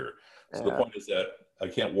suddenly appear. So the point is that I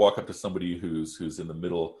can't walk up to somebody who's in the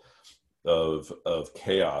middle of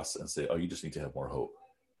chaos and say, oh, you just need to have more hope.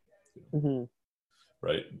 Mm-hmm.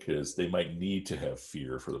 Right? Because they might need to have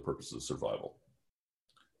fear for the purpose of survival.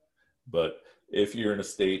 But if you're in a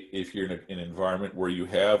state, if you're in an environment where you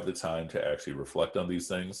have the time to actually reflect on these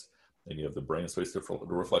things, and you have the brain space to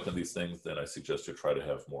reflect on these things, then I suggest you try to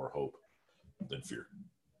have more hope than fear.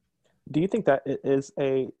 Do you think that it is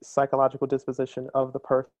a psychological disposition of the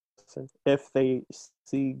person if they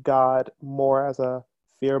see God more as a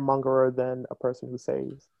fear mongerer than a person who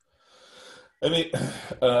saves? I mean,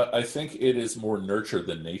 I think it is more nurture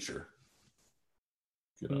than nature,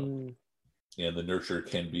 you know, and the nurture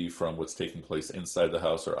can be from what's taking place inside the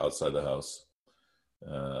house or outside the house.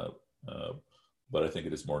 But I think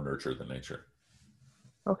it is more nurture than nature.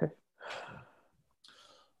 Okay.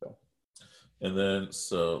 And then,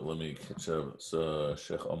 so let me catch up. So,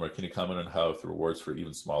 Sheikh Omar, can you comment on how if the rewards for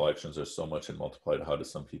even small actions are so much and multiplied, how do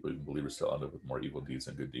some people, even believers, still end up with more evil deeds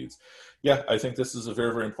than good deeds? Yeah, I think this is a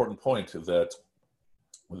very, very important point that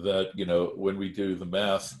you know, when we do the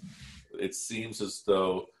math, it seems as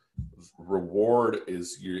though reward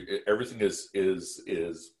is everything is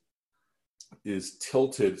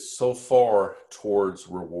tilted so far towards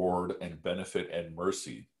reward and benefit and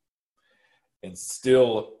mercy, and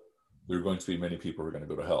still there are going to be many people who are going to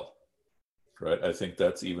go to hell, right? I think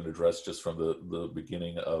that's even addressed just from the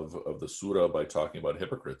beginning of the surah by talking about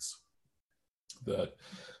hypocrites. That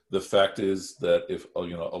the fact is that if,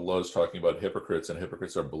 you know, Allah is talking about hypocrites, and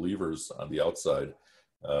hypocrites are believers on the outside,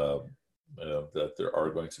 that there are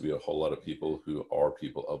going to be a whole lot of people who are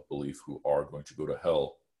people of belief who are going to go to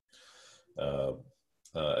hell.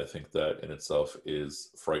 I think that in itself is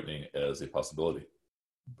frightening as a possibility,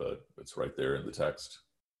 but it's right there in the text.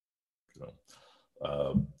 You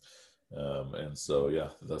know, and so yeah,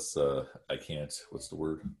 that's I can't. What's the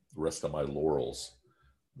word? Rest on my laurels.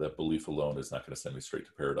 That belief alone is not going to send me straight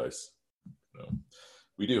to paradise. You know,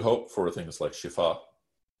 we do hope for things like shifa,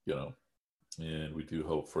 you know, and we do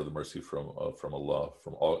hope for the mercy from Allah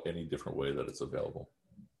from any different way that it's available.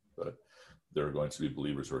 But there are going to be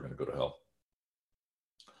believers who are going to go to hell.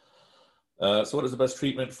 So, what is the best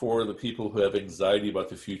treatment for the people who have anxiety about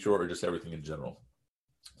the future or just everything in general?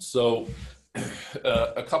 So,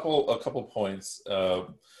 a couple points.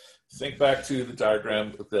 Think back to the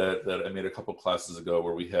diagram that I made a couple classes ago,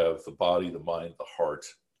 where we have the body, the mind, the heart,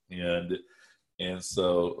 and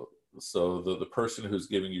so the person who's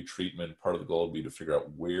giving you treatment, part of the goal would be to figure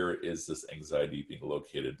out where is this anxiety being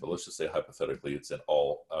located. But let's just say hypothetically, it's in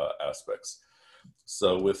all aspects.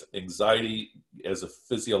 So, with anxiety as a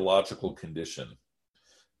physiological condition,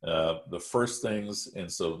 the first things, and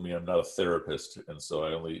so I'm not a therapist, and so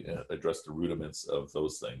I only address the rudiments of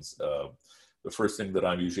those things. The first thing that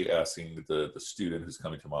I'm usually asking the student who's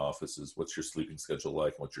coming to my office is, what's your sleeping schedule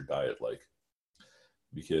like, and what's your diet like?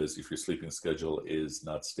 Because if your sleeping schedule is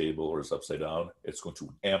not stable or is upside down, it's going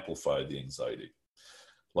to amplify the anxiety.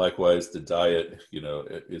 Likewise, the diet, you know,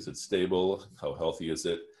 is it stable? How healthy is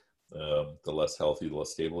it? The less healthy, the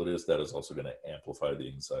less stable it is. That is also going to amplify the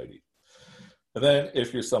anxiety. And then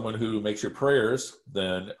if you're someone who makes your prayers,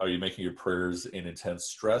 then are you making your prayers in intense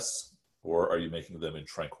stress, or are you making them in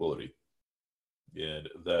tranquility? And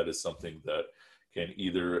that is something that can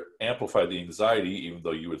either amplify the anxiety, even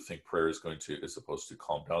though you would think prayer is supposed to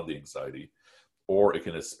calm down the anxiety, or it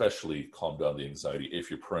can especially calm down the anxiety if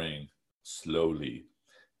you're praying slowly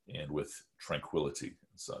and with tranquility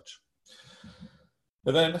and such.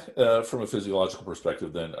 And then from a physiological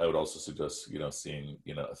perspective, then I would also suggest, you know, seeing,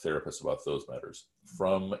 you know, a therapist about those matters.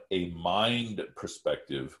 From a mind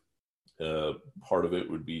perspective, part of it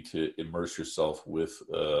would be to immerse yourself with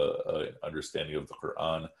an understanding of the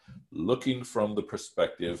Quran, looking from the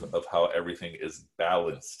perspective of how everything is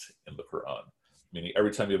balanced in the Quran. Meaning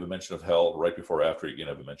every time you have a mention of hell, right before or after, you're going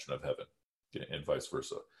to have a mention of heaven, and vice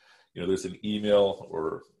versa. You know, there's an email,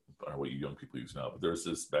 or I don't know what you young people use now, but there's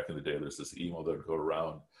this, back in the day, there's this email that would go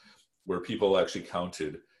around where people actually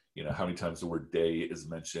counted, you know, how many times the word day is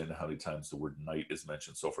mentioned, how many times the word night is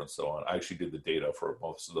mentioned, so forth and so on. I actually did the data for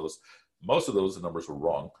most of those. Most of those, the numbers were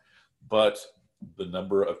wrong, but the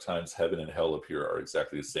number of times heaven and hell appear are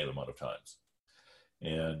exactly the same amount of times.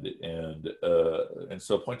 And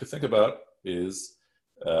so a point to think about is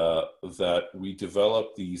that we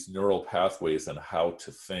develop these neural pathways on how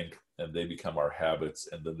to think, and they become our habits,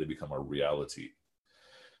 and then they become our reality.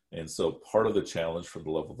 And so part of the challenge from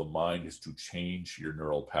the level of the mind is to change your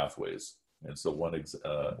neural pathways. And so one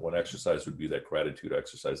exercise would be that gratitude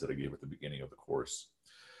exercise that I gave at the beginning of the course,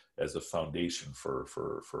 as a foundation for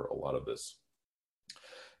a lot of this.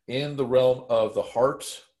 In the realm of the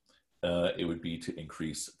heart, it would be to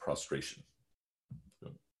increase prostration.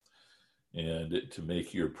 and to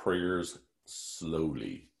make your prayers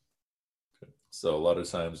slowly. So a lot of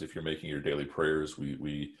times, if you're making your daily prayers,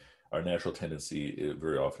 our natural tendency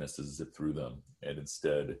very often is to zip through them, and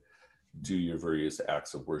instead do your various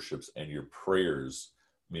acts of worships and your prayers,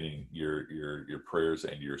 meaning your prayers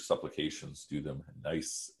and your supplications, do them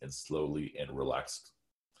nice and slowly and relaxed.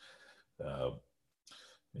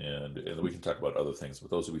 And we can talk about other things, but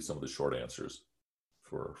those would be some of the short answers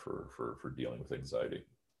for dealing with anxiety.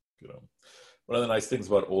 One of the nice things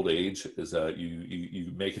about old age is that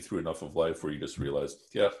you make it through enough of life where you just realize,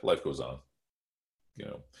 yeah, life goes on.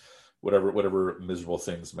 Whatever miserable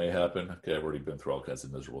things may happen. Okay, I've already been through all kinds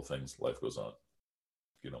of miserable things. Life goes on.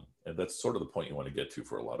 And that's sort of the point you want to get to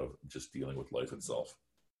for a lot of just dealing with life itself.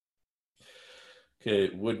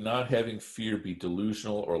 Okay, would not having fear be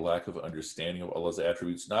delusional or lack of understanding of Allah's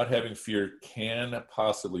attributes? Not having fear can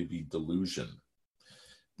possibly be delusion.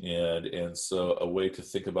 And so a way to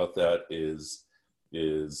think about that is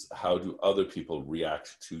how do other people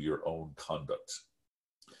react to your own conduct?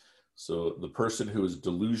 So the person who is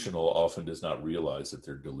delusional often does not realize that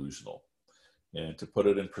they're delusional. And to put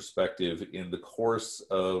it in perspective, in the course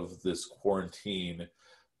of this quarantine,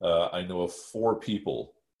 I know of 4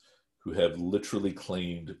 people who have literally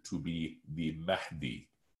claimed to be the Mahdi.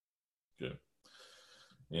 Okay.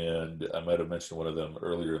 And I might have mentioned one of them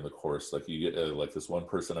earlier in the course. Like you get like this one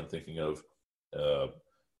person I'm thinking of,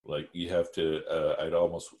 like you have to, I'd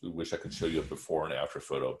almost wish I could show you a before and after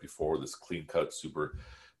photo. Before, this clean cut, super,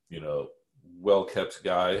 well kept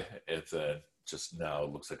guy, and then just now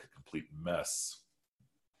looks like a complete mess,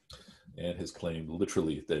 and has claimed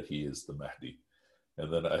literally that he is the Mahdi.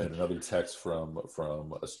 And then I had another text from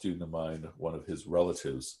a student of mine, one of his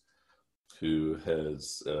relatives, who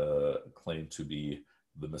has claimed to be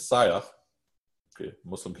the Messiah. Okay,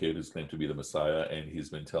 Muslim kid who's claimed to be the Messiah, and he's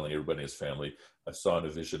been telling everybody in his family, I saw in a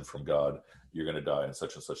vision from God, you're going to die on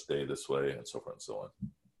such and such day this way, and so forth and so on.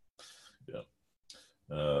 Yeah.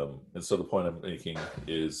 And so the point I'm making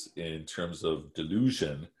is, in terms of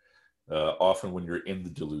delusion, often when you're in the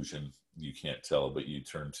delusion, you can't tell, but you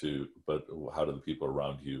turn to, but how do the people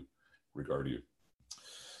around you regard you?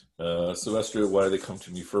 Sylvester, why do they come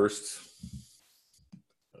to me first?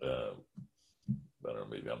 I don't know,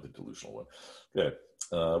 maybe I'm the delusional one. Okay.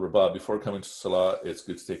 Rabab, before coming to Salah, it's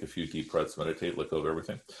good to take a few deep breaths, meditate, let go of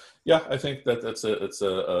everything. Yeah, I think that's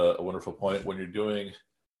a wonderful point. When you're doing,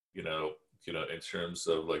 in terms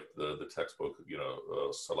of like the textbook,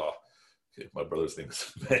 Salah. Okay, my brother's name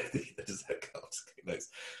is Mehdi. Does that count? Okay, nice.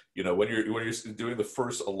 When you're doing the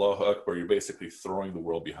first Allahu Akbar, you're basically throwing the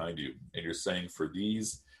world behind you, and you're saying, for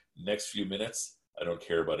these next few minutes, I don't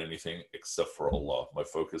care about anything except for Allah. My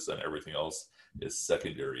focus on everything else is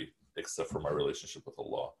secondary, except for my relationship with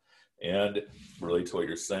Allah. And relate to what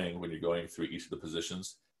you're saying when you're going through each of the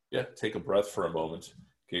positions. Yeah, take a breath for a moment,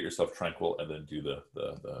 get yourself tranquil, and then do the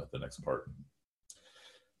next part.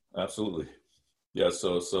 Absolutely. Yeah,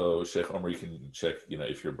 so Sheikh Omar, you can check,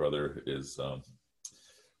 if your brother is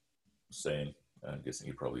sane. I'm guessing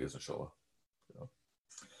he probably is, inshallah.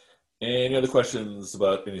 Any other questions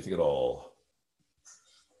about anything at all?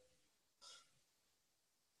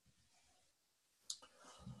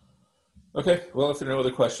 Okay, well, if there are no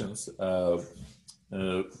other questions,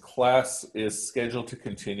 class is scheduled to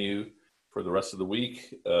continue for the rest of the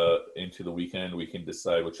week into the weekend. We can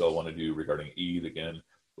decide what y'all want to do regarding Eid. Again,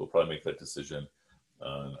 we'll probably make that decision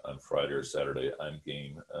on Friday or Saturday. I'm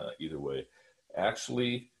game either way.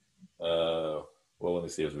 Actually, well, let me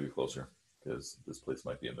see as we get closer, because this place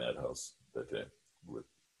might be a madhouse that day with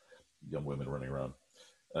young women running around.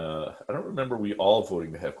 I don't remember we all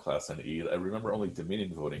voting to have class on Eid. I remember only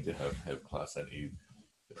Dominion voting to have class on Eid.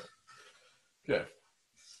 Okay.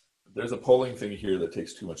 There's a polling thing here that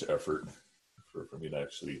takes too much effort for me to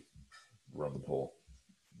actually run the poll.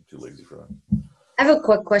 I'm too lazy for that. I have a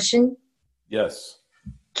quick question. Yes.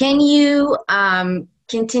 Can you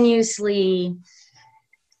continuously,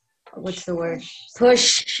 what's the word?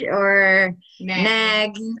 Push or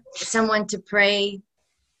nag someone to pray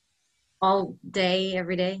all day,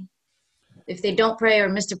 every day? If they don't pray or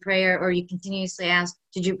miss a prayer, or you continuously ask,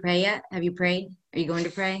 did you pray yet? Have you prayed? Are you going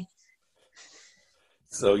to pray?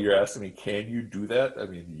 So you're asking me, can you do that? I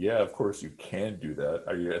mean, yeah, of course you can do that.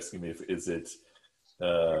 Are you asking me is it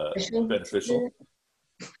beneficial?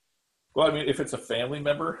 Well, I mean, if it's a family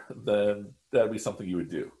member, then that'd be something you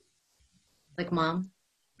would do. Like mom?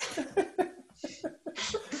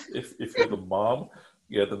 If you're the mom,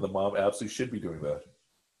 yeah, then the mom absolutely should be doing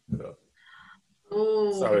that.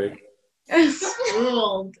 Ooh. Sorry.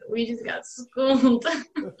 Schooled. We just got schooled.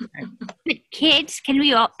 The kids, can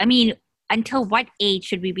we all, until what age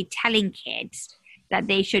should we be telling kids that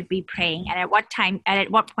they should be praying, and at what time and at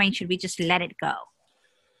what point should we just let it go?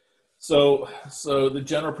 So the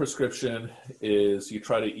general prescription is you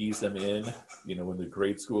try to ease them in, when they're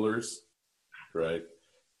grade schoolers, right?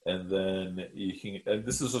 And then and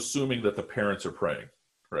this is assuming that the parents are praying,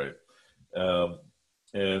 right?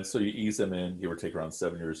 And so you ease them in, give or take around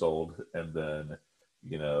 7 years old. And then,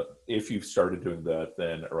 if you've started doing that,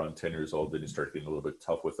 then around 10 years old, then you start getting a little bit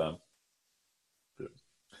tough with them.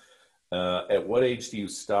 At what age do you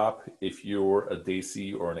stop if you're a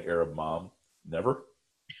Desi or an Arab mom? Never.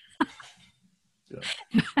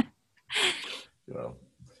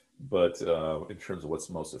 But in terms of what's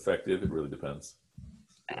most effective, it really depends.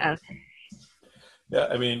 Okay. Yeah,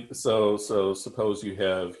 I mean, so suppose you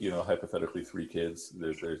have, hypothetically 3 kids.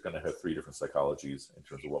 There's going to have 3 different psychologies in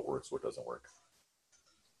terms of what works, what doesn't work.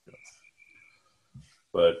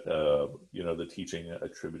 But the teaching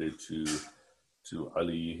attributed to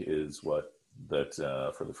Ali is that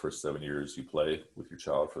for the first 7 years you play with your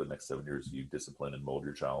child. For the next 7 years you discipline and mold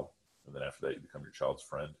your child, and then after that you become your child's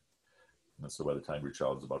friend. And so by the time your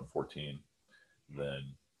child is about 14,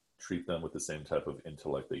 then treat them with the same type of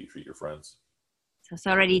intellect that you treat your friends. So it's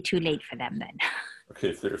already too late for them then. Okay,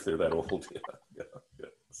 if they're that old, yeah,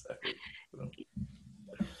 exactly.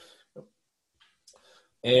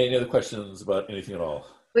 Any other questions about anything at all?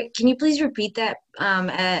 Wait, can you please repeat that?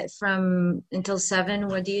 From until 7,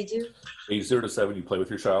 what do you do? Age 0 to 7, you play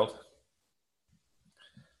with your child.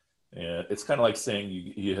 And it's kind of like saying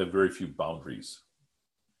you have very few boundaries.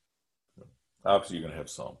 Obviously, you're going to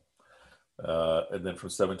have some. And then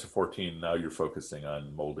from 7 to 14, now you're focusing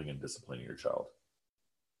on molding and disciplining your child.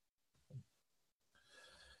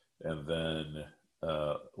 And then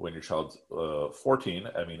when your child's 14,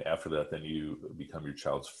 after that, then you become your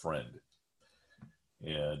child's friend.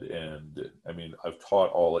 And I've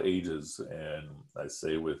taught all ages, and I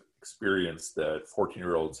say with experience that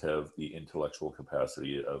 14-year-olds have the intellectual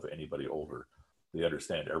capacity of anybody older. They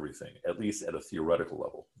understand everything, at least at a theoretical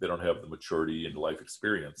level. They don't have the maturity and life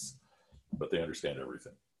experience, but they understand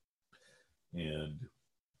everything.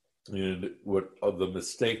 And what the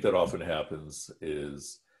mistake that often happens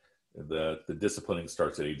is that the disciplining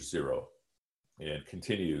starts at age 0 and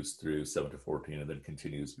continues through 7 to 14 and then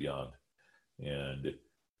continues beyond. And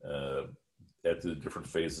at the different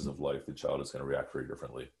phases of life, the child is going to react very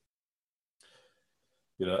differently.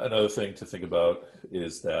 Another thing to think about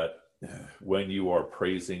is that when you are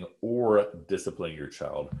praising or disciplining your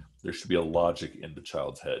child, there should be a logic in the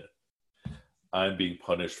child's head. I'm being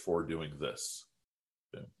punished for doing this.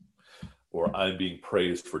 Okay? Or I'm being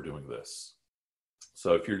praised for doing this.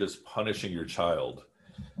 So if you're just punishing your child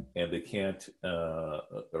and they can't,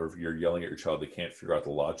 or if you're yelling at your child, they can't figure out the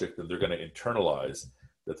logic, then they're going to internalize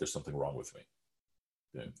that there's something wrong with me.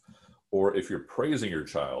 Okay? Or if you're praising your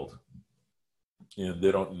child and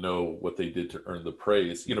they don't know what they did to earn the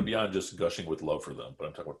praise, beyond just gushing with love for them, but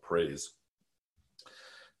I'm talking about praise,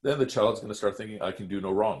 then the child's going to start thinking, I can do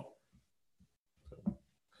no wrong.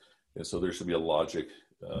 And so there should be a logic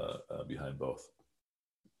behind both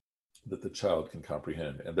that the child can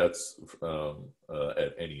comprehend, and that's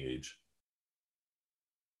at any age.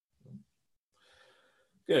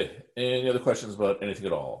 Okay, any other questions about anything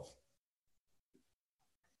at all?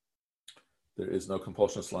 There is no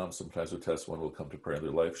compulsion in Islam. Sometimes with tests, one will come to pray in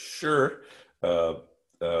their life. Sure.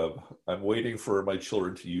 I'm waiting for my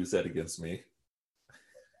children to use that against me.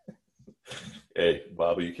 Hey,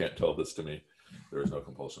 Bobby, you can't tell this to me. There is no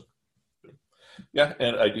compulsion. Yeah,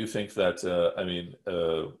 and I do think that,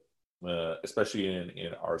 especially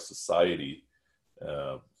in our society,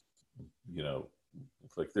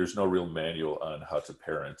 like there's no real manual on how to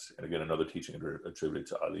parent. And again, another teaching attributed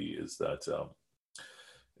to Ali is that,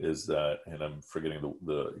 and I'm forgetting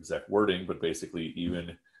the exact wording, but basically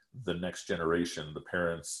even the next generation, the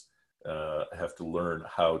parents have to learn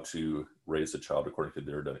how to raise a child according to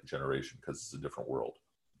their generation, because it's a different world.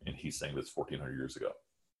 And he's saying this 1,400 years ago.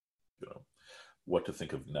 What to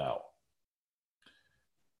think of now.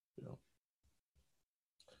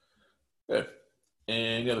 Okay.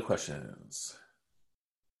 Any other questions?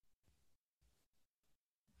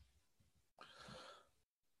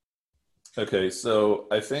 Okay, so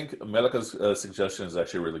I think Melika's suggestion is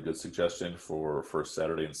actually a really good suggestion for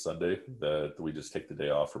Saturday and Sunday, that we just take the day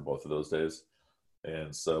off for both of those days.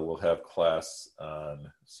 And so we'll have class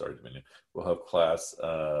on, we'll have class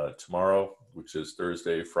tomorrow, which is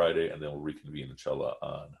Thursday, Friday, and then we'll reconvene, inshallah,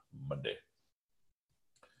 on Monday.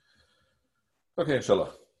 Okay,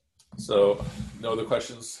 inshallah. So no other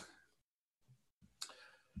questions.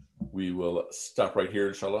 We will stop right here,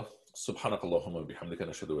 inshallah. سبحانك اللهم وبحمدك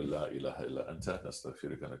نشهد أن لا إله إلا أنت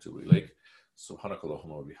نستغفرك ونتوب إليك سبحانك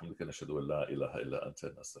اللهم وبحمدك نشهد أن لا إله إلا أنت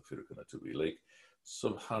نستغفرك ونتوب إليك.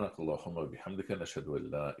 سبحانك اللهم وبحمدك نشهد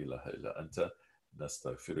أن لا إله إلا أنت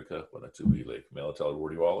نستغفرك ونتوب إليك. May Allah Ta'ala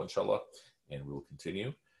reward you all, inshallah, and we will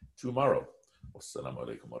continue tomorrow. Wassalamu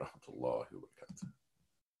alaikum wa rahmatullahi wa barakatuh.